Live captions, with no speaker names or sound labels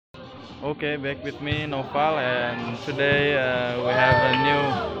Okay, back with me, Noval, and today we have a new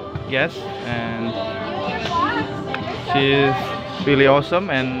guest, and she is really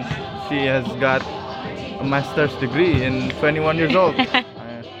awesome, and she has got a master's degree in 21 years old.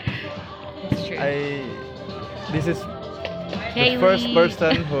 It's true. I This is the first Kaylee.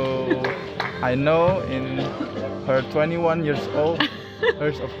 person who I know in her 21 years of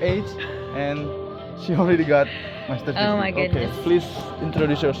age, and she already got master's degree. Oh my goodness. Okay, please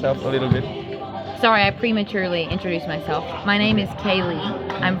introduce yourself a little bit. Sorry, I prematurely introduced myself. My name is Kaylee.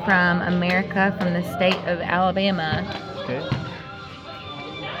 I'm from America, from the state of Alabama. Okay.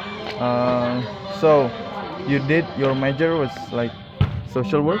 So you did your major was like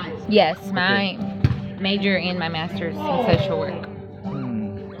social work? Yes, my major and my master's in social work.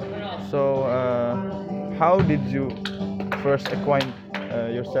 So how did you first acquaint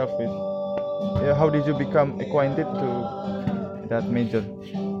yourself with? How did you become acquainted to that major?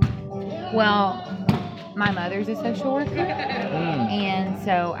 Well, my mother's a social worker, and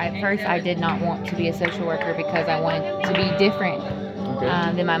so at first I did not want to be a social worker because I wanted to be different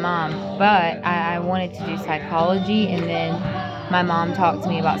than my mom. But I wanted to do psychology, and then my mom talked to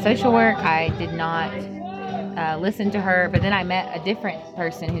me about social work. I did not listen to her, but then I met a different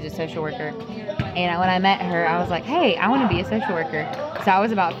person who's a social worker, and when I met her, I was like, hey, I want to be a social worker. So I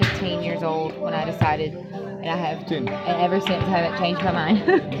was about 15 years old when I decided, and I have, and ever since I haven't changed my mind.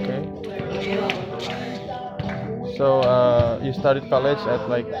 So you started college at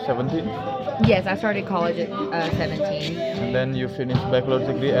like 17? Yes, I started college at 17. And then you finished bachelor's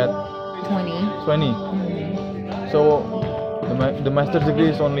degree at 20. 20. So the master's degree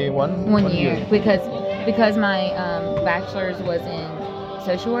is only one year. Because my bachelor's was in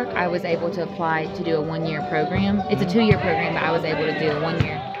social work, I was able to apply to do a 1-year program. It's a 2-year program, but I was able to do a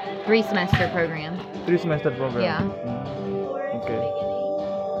 1-year, 3-semester program. 3-semester program. Yeah. Okay.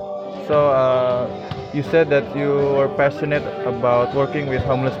 So you said that you were passionate about working with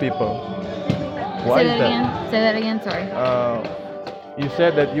homeless people. Why is that? Say that again. Sorry. You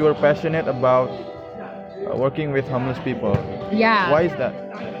said that you were passionate about working with homeless people. Yeah. Why is that?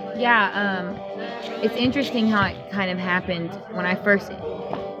 Yeah. It's interesting how it kind of happened when I first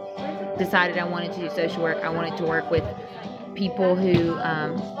decided I wanted to do social work. I wanted to work with people who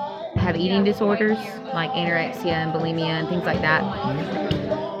have eating disorders like anorexia and bulimia and things like that.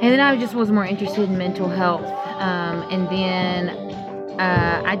 And then I just was more interested in mental health. And then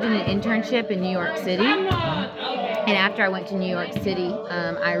I did an internship in New York City. And after I went to New York City,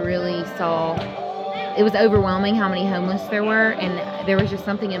 I really saw it was overwhelming how many homeless there were. And there was just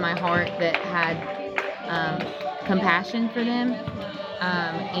something in my heart that had compassion for them.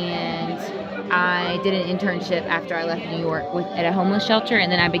 And I did an internship after I left New York at a homeless shelter,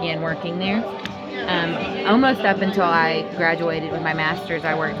 and then I began working there. Almost up until I graduated with my master's,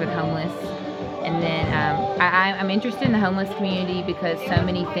 I worked with homeless. And then I'm interested in the homeless community because so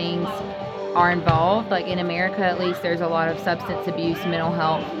many things are involved. Like in America, at least, there's a lot of substance abuse, mental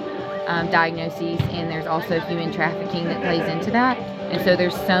health diagnoses, and there's also human trafficking that plays into that. And so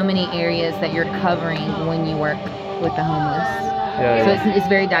there's so many areas that you're covering when you work with the homeless. So it's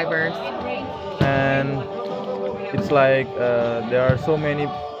very diverse. And it's like there are so many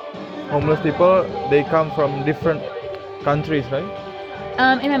homeless people. They come from different countries, right?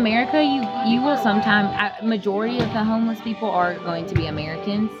 In America, you will sometimes, majority of the homeless people are going to be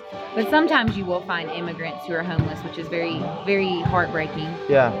Americans, but sometimes you will find immigrants who are homeless, which is very, very heartbreaking.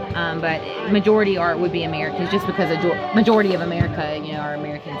 Yeah. But majority would be Americans, just because a majority of America, are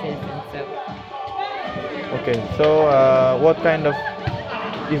American citizens. So. Okay. So what kind of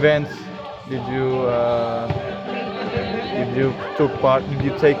events did you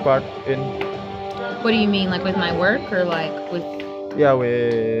take part in? What do you mean, like with my work or like with? Yeah,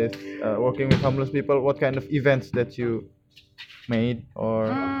 with working with homeless people. What kind of events that you made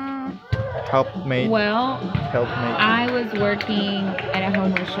or helped make? Well, I was working at a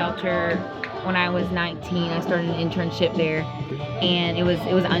homeless shelter when I was 19. I started an internship there, and it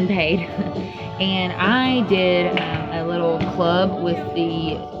was unpaid. And I did a little club with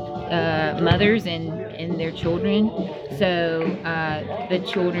the mothers and their children. So the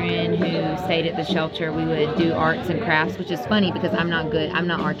children who stayed at the shelter, we would do arts and crafts, which is funny because I'm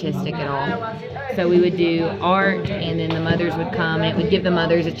not artistic at all. So we would do art, and then the mothers would come, and it would give the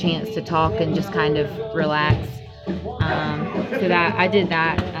mothers a chance to talk and just kind of relax. So that I did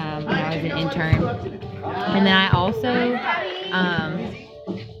that when I was an intern. And then I also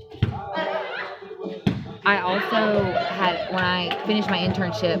had, when I finished my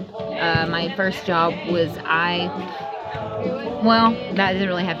internship, my first job was I Well, that doesn't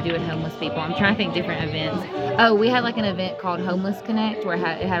really have to do with homeless people. I'm trying to think different events. Oh, we had like an event called Homeless Connect where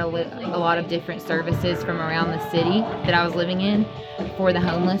it had a lot of different services from around the city that I was living in for the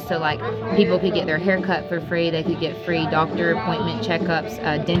homeless. So like people could get their hair cut for free. They could get free doctor appointment checkups,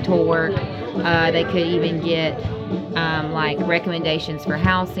 dental work. They could even get like recommendations for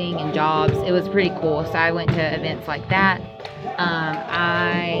housing and jobs. It was pretty cool. So I went to events like that.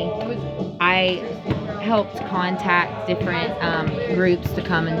 I helped contact different groups to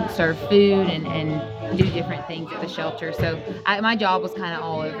come and serve food and do different things at the shelter. So my job was kind of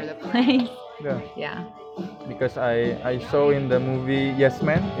all over the place. Yeah. Yeah. Because I saw in the movie Yes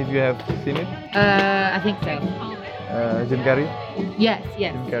Man, if you have seen it. I think so. Jim Carrey. Yes.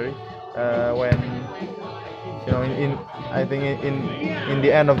 Jim Carrey. When in I think in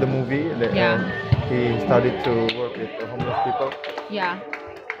the end of the movie, he started to work with the homeless people. Yeah.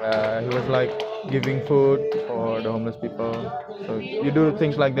 He was like giving food for the homeless people. So you do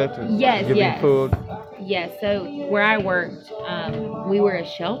things like that too? Yes, giving food. Yes. So where I worked, we were a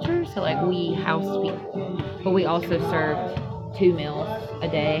shelter, so like we housed people, but we also served 2 meals a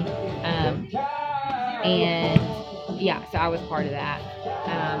day, and yeah, so I was part of that,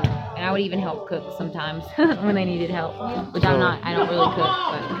 and I would even help cook sometimes when they needed help, which I don't really cook,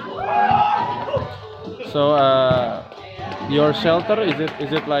 but. So your shelter,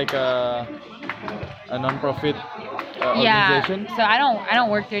 is it like a non-profit organization? Yeah, so I don't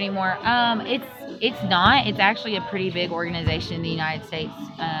work there anymore. It's not. It's actually a pretty big organization in the United States.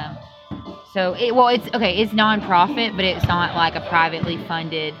 It's non-profit, but it's not like a privately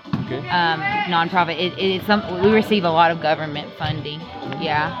funded non-profit. We receive a lot of government funding.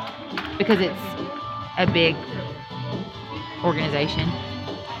 Yeah, because it's a big organization.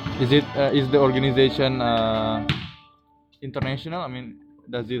 Is the organization international? I mean,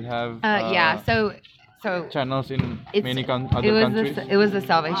 does it have so channels in many other countries? It was the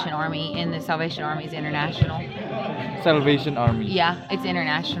Salvation Army, and the Salvation Army is international. Salvation Army. Yeah, it's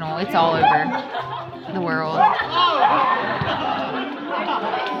international. It's all over the world.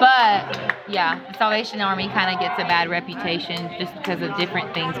 But yeah, the Salvation Army kind of gets a bad reputation just because of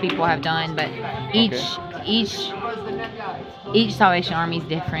different things people have done. But each Salvation Army is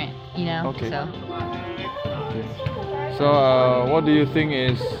different, Okay. So. So what do you think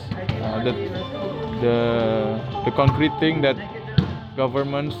is the concrete thing that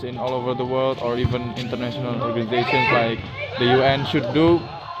governments in all over the world or even international organizations like the UN should do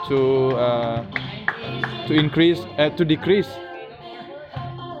to decrease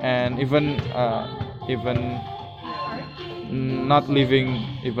and even not leaving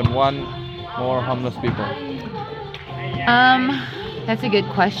even one more homeless people? That's a good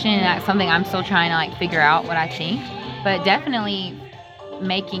question. That's something I'm still trying to figure out what I think, but definitely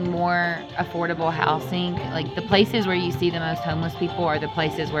making more affordable housing. Like the places where you see the most homeless people are the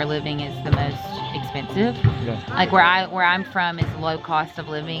places where living is the most expensive. Yeah. Like where I'm from is low cost of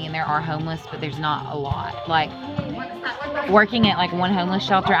living, and there are homeless, but there's not a lot. Like working at one homeless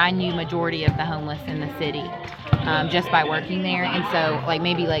shelter, I knew majority of the homeless in the city just by working there, and so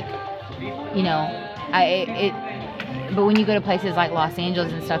but when you go to places like Los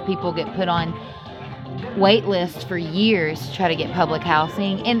Angeles and stuff, people get put on wait lists for years to try to get public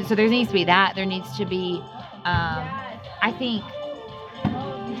housing, and so there needs to be that. There needs to be, I think,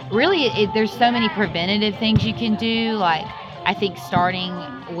 really, there's so many preventative things you can do. Like I think starting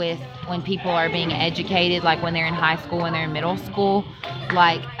with when people are being educated, like when they're in high school, when they're in middle school,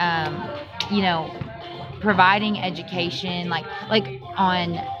 providing education, like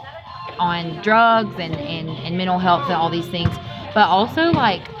on drugs and mental health and all these things, but also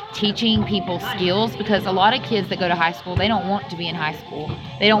teaching people skills, because a lot of kids that go to high school, they don't want to be in high school.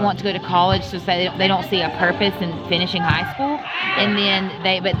 They don't want to go to college, so they don't see a purpose in finishing high school. And then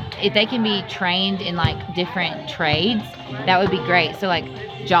if they can be trained in different trades, that would be great. So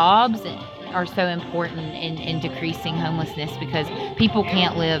jobs are so important in decreasing homelessness, because people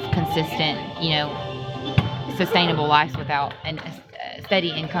can't live consistent, sustainable lives without a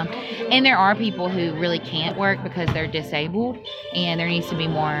steady income. And there are people who really can't work because they're disabled, and there needs to be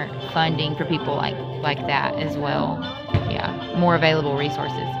more funding for people like that as well. Yeah, more available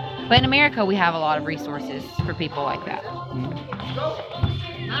resources. But in America, we have a lot of resources for people like that.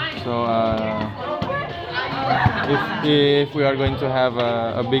 So if we are going to have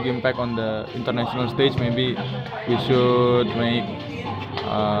a big impact on the international stage, maybe we should make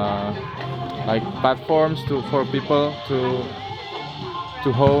platforms for people to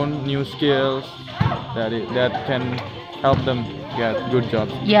hone new skills that can help them get good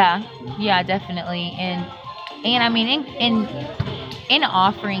jobs. Yeah, definitely. And I mean, in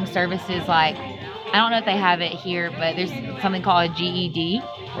offering services like I don't know if they have it here, but there's something called a GED.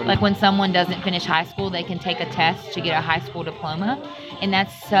 Like when someone doesn't finish high school, they can take a test to get a high school diploma, and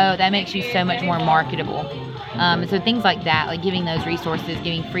that makes you so much more marketable. And so things like that, like giving those resources,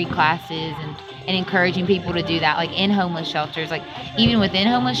 giving free classes, and encouraging people to do that, like in homeless shelters. Like even within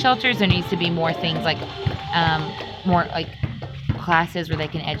homeless shelters, there needs to be more things like more like classes where they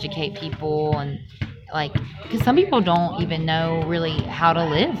can educate people, and like because some people don't even know really how to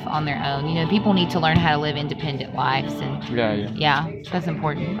live on their own. You know, people need to learn how to live independent lives, and Yeah. that's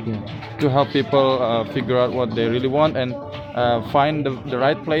important. Yeah. To help people figure out what they really want and find the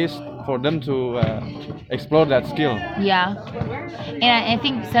right place for them to explore that skill. Yeah, and I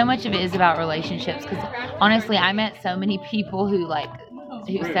think so much of it is about relationships. Because honestly, I met so many people who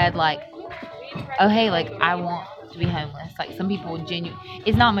said like, oh hey, like I want to be homeless. Like some people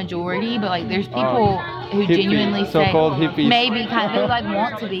it's not majority, but like there's people who Hippie, genuinely say so-called hippies. maybe kind of they like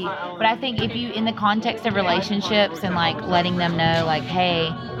want to be. But I think if you in the context of relationships and like letting them know like, hey,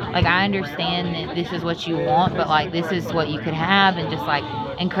 like I understand that this is what you want, but like this is what you could have, and just like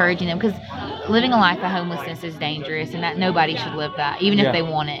encouraging them, because living a life of homelessness is dangerous, and that nobody should live that, even if they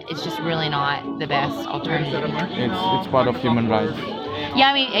want it. It's just really not the best alternative. It's part of human rights. Yeah,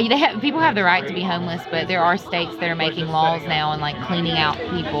 I mean, people have the right to be homeless, but there are states that are making laws now and like cleaning out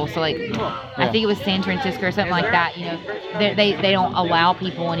people. So like, I think it was San Francisco or something like that. You know, they don't allow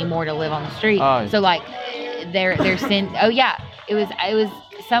people anymore to live on the street. So like, they're oh yeah, it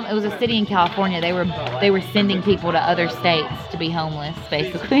was a city in California. They were sending people to other states to be homeless,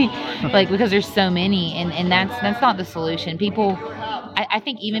 basically, like because there's so many, and that's not the solution. People. I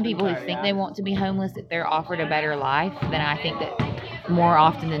think even people who think they want to be homeless, if they're offered a better life, then I think that more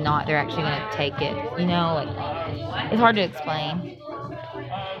often than not, they're actually going to take it. You know, like it's hard to explain.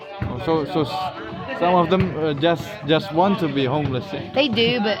 So some of them just want to be homeless. They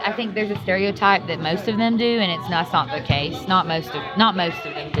do, but I think there's a stereotype that most of them do, and that's not the case. Not most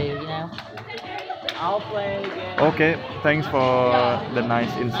of them do. You know. Okay, thanks for the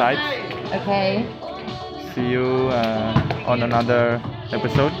nice insights. Okay. See you on another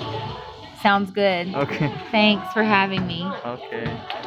episode. Sounds good. Okay. Thanks for having me. Okay.